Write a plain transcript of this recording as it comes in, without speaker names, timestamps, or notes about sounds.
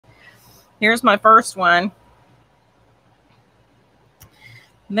Here's my first one.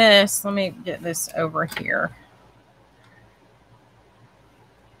 This, let me get this over here.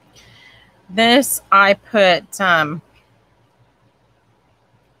 This I put 2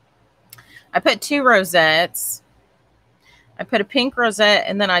 rosettes. I put a pink rosette,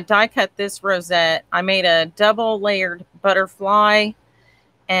 and then I die cut this rosette. I made a double layered butterfly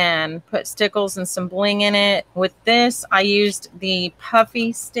and put stickles and some bling in it. With this, I used the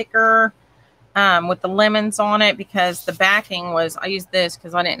puffy sticker with the lemons on it, because the backing was, I used this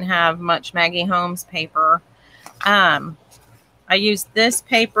because I didn't have much Maggie Holmes paper. I used this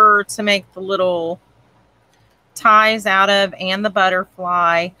paper to make the little ties out of and the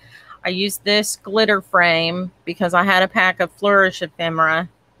butterfly. I used this glitter frame because I had a pack of Flourish ephemera.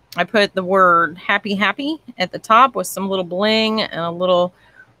 I put the word happy happy at the top with some little bling and a little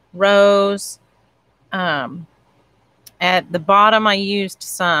rose. At the bottom, I used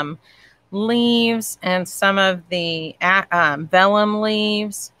some leaves and some of the vellum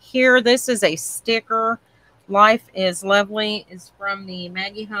leaves. Here, this is a sticker. Life is Lovely is from the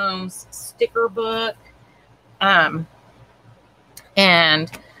Maggie Holmes sticker book. And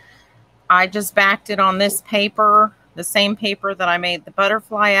I just backed it on this paper, the same paper that I made the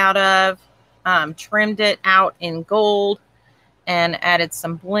butterfly out of, trimmed it out in gold and added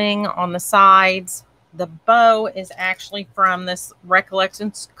some bling on the sides. The bow is actually from this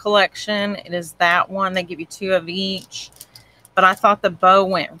Recollections collection. It is that one. They give you 2 of each. But I thought the bow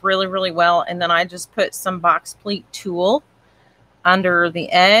went really, really well. And then I just put some box pleat tulle under the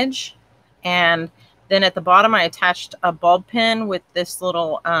edge. And then at the bottom, I attached a bulb pin with this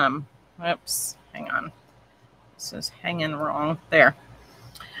little, oops, hang on. This is hanging wrong. There.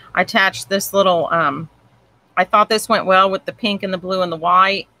 I attached this little, I thought this went well with the pink and the blue and the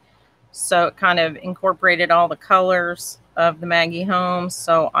white. So it kind of incorporated all the colors of the Maggie Holmes.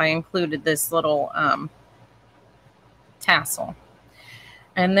 So I included this little tassel.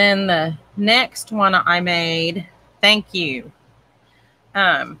 And then the next one I made, thank you.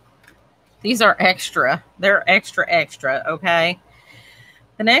 These are extra. They're extra, extra, okay?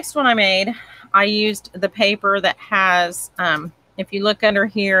 The next one I made, I used the paper that has, if you look under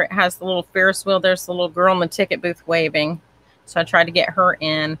here, it has the little Ferris wheel. There's the little girl in the ticket booth waving. So I tried to get her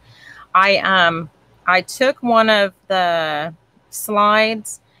in. I took one of the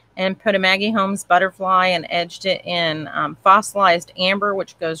slides and put a Maggie Holmes butterfly and edged it in fossilized amber,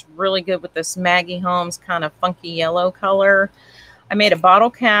 which goes really good with this Maggie Holmes kind of funky yellow color. I made a bottle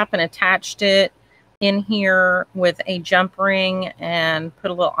cap and attached it in here with a jump ring and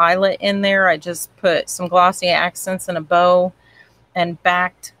put a little eyelet in there. I just put some glossy accents and a bow and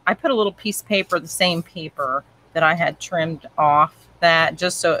backed. I put a little piece of paper, the same paper that I had trimmed off that,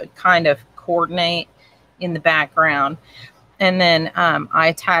 just so it kind of coordinate in the background. And then I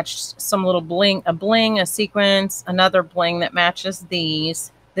attached some little bling, a sequence, another bling that matches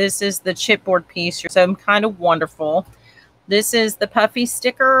these. This is the chipboard piece. So kind of wonderful. This is the puffy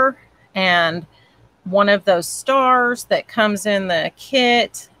sticker and one of those stars that comes in the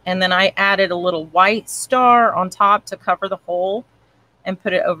kit. And then I added a little white star on top to cover the hole and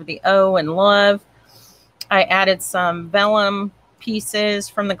put it over the O in love. I added some vellum pieces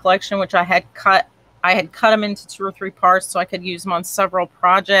from the collection, which I had cut. I had cut them into 2 or 3 parts so I could use them on several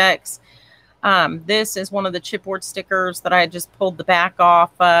projects. This is one of the chipboard stickers that I had just pulled the back off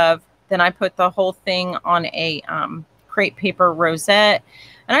of. Then I put the whole thing on a crepe paper rosette.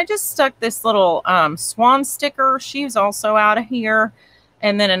 And I just stuck this little swan sticker. She's also out of here.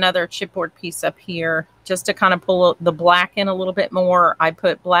 And then another chipboard piece up here just to kind of pull the black in a little bit more. I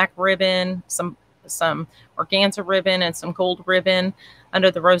put black ribbon, some organza ribbon and some gold ribbon under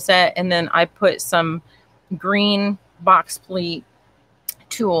the rosette. And then I put some green box pleat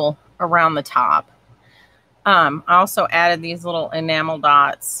tulle around the top. I also added these little enamel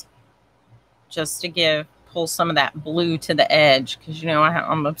dots just to pull some of that blue to the edge. Cause you know,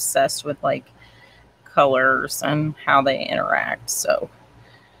 I'm obsessed with like colors and how they interact. So,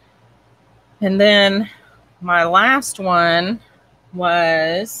 and then my last one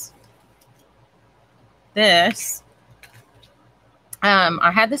was this.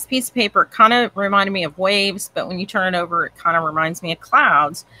 I had this piece of paper. It kind of reminded me of waves, but when you turn it over, it kind of reminds me of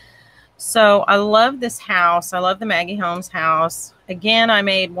clouds. So I love this house. I love the Maggie Holmes house. Again, I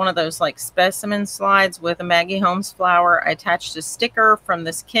made one of those like specimen slides with a Maggie Holmes flower. I attached a sticker from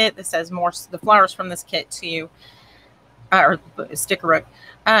this kit that says the flowers from this kit to, or sticker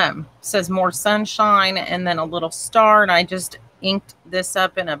book, says more sunshine, and then a little star. And I just inked this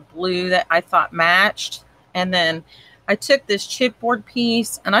up in a blue that I thought matched. And then I took this chipboard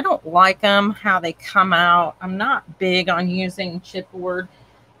piece, and I don't like them how they come out. I'm not big on using chipboard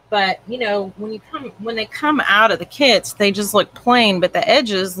But you know, when they come out of the kits, they just look plain, but the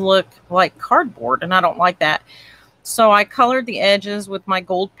edges look like cardboard, and I don't like that. So I colored the edges with my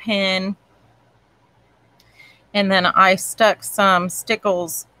gold pen, and then I stuck some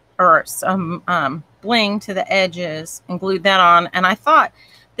stickles or some bling to the edges and glued that on. And I thought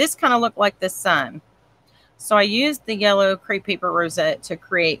this kind of looked like the sun. So I used the yellow crepe paper rosette to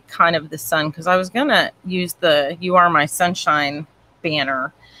create kind of the sun, because I was going to use the You Are My Sunshine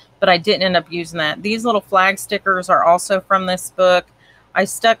banner, but I didn't end up using that. These little flag stickers are also from this book. I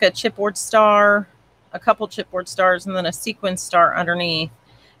stuck a chipboard star, a couple chipboard stars, and then a sequin star underneath.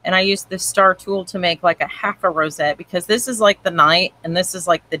 And I used this star tool to make like a half a rosette, because this is like the night and this is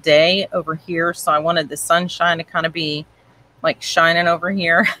like the day over here. So I wanted the sunshine to kind of be like shining over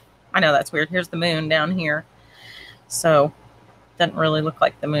here. I know that's weird. Here's the moon down here. So doesn't really look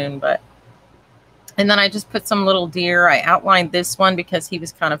like the moon, but. And then I just put some little deer. I outlined this one because he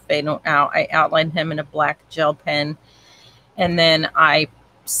was kind of fading out. I outlined him in a black gel pen. And then I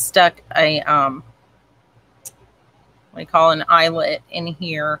stuck a, what do you call an eyelet in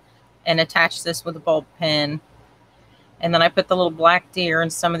here and attached this with a bulb pen. And then I put the little black deer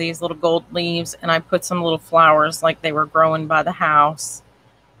and some of these little gold leaves, and I put some little flowers like they were growing by the house.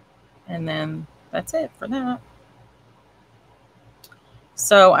 And then that's it for that.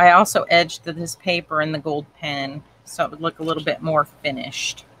 So I also edged this paper in the gold pen so it would look a little bit more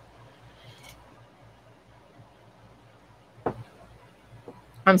finished.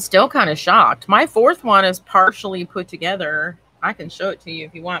 I'm still kind of shocked. My fourth one is partially put together. I can show it to you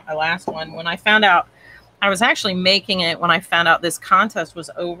if you want. My last one, when I found out, I was actually making it when I found out this contest was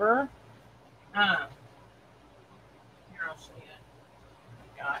over. Here, I'll show you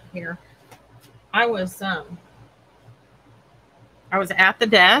what I got here. I was at the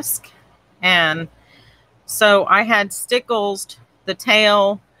desk, and so I had stickles the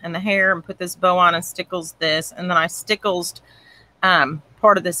tail and the hair and put this bow on and stickles this, and then I stickles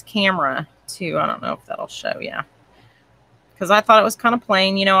part of this camera too. I don't know if that'll show you, because I thought it was kind of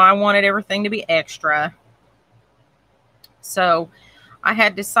plain. You know, I wanted everything to be extra. So I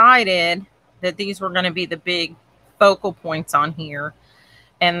had decided that these were going to be the big focal points on here,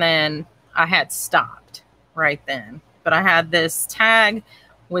 and then I had stopped right then. But I had this tag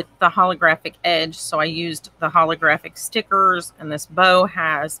with the holographic edge, so I used the holographic stickers, and this bow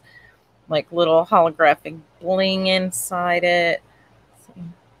has like little holographic bling inside it.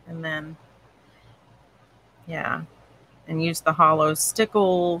 And then, yeah, and use the hollow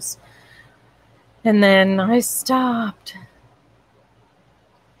stickles. And then I stopped.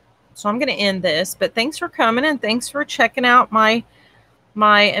 So I'm going to end this, but thanks for coming and thanks for checking out my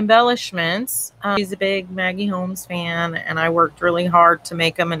embellishments. She's a big Maggie Holmes fan, and I worked really hard to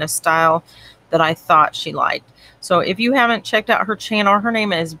make them in a style that I thought she liked. So if you haven't checked out her channel, her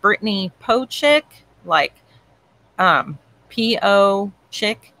name is Brittany Pochick, like P-O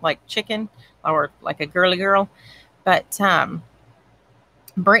chick, like chicken, or like a girly girl. But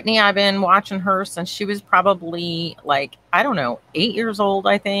Brittany, I've been watching her since she was probably like, I don't know, 8 years old,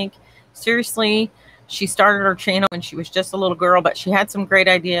 I think. Seriously, she started her channel when she was just a little girl, but she had some great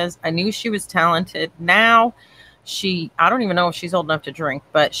ideas. I knew she was talented. Now I don't even know if she's old enough to drink,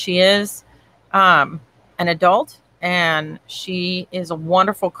 but she is an adult, and she is a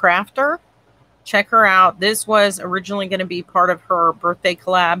wonderful crafter. Check her out. This was originally going to be part of her birthday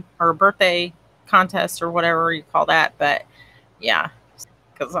collab or birthday contest or whatever you call that. But yeah,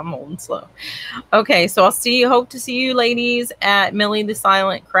 because I'm old and slow. Okay, so hope to see you ladies at Millie the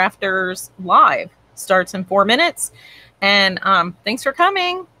Silent Crafters live. Starts in 4 minutes. And thanks for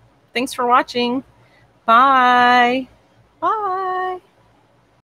coming. Thanks for watching. Bye. Bye.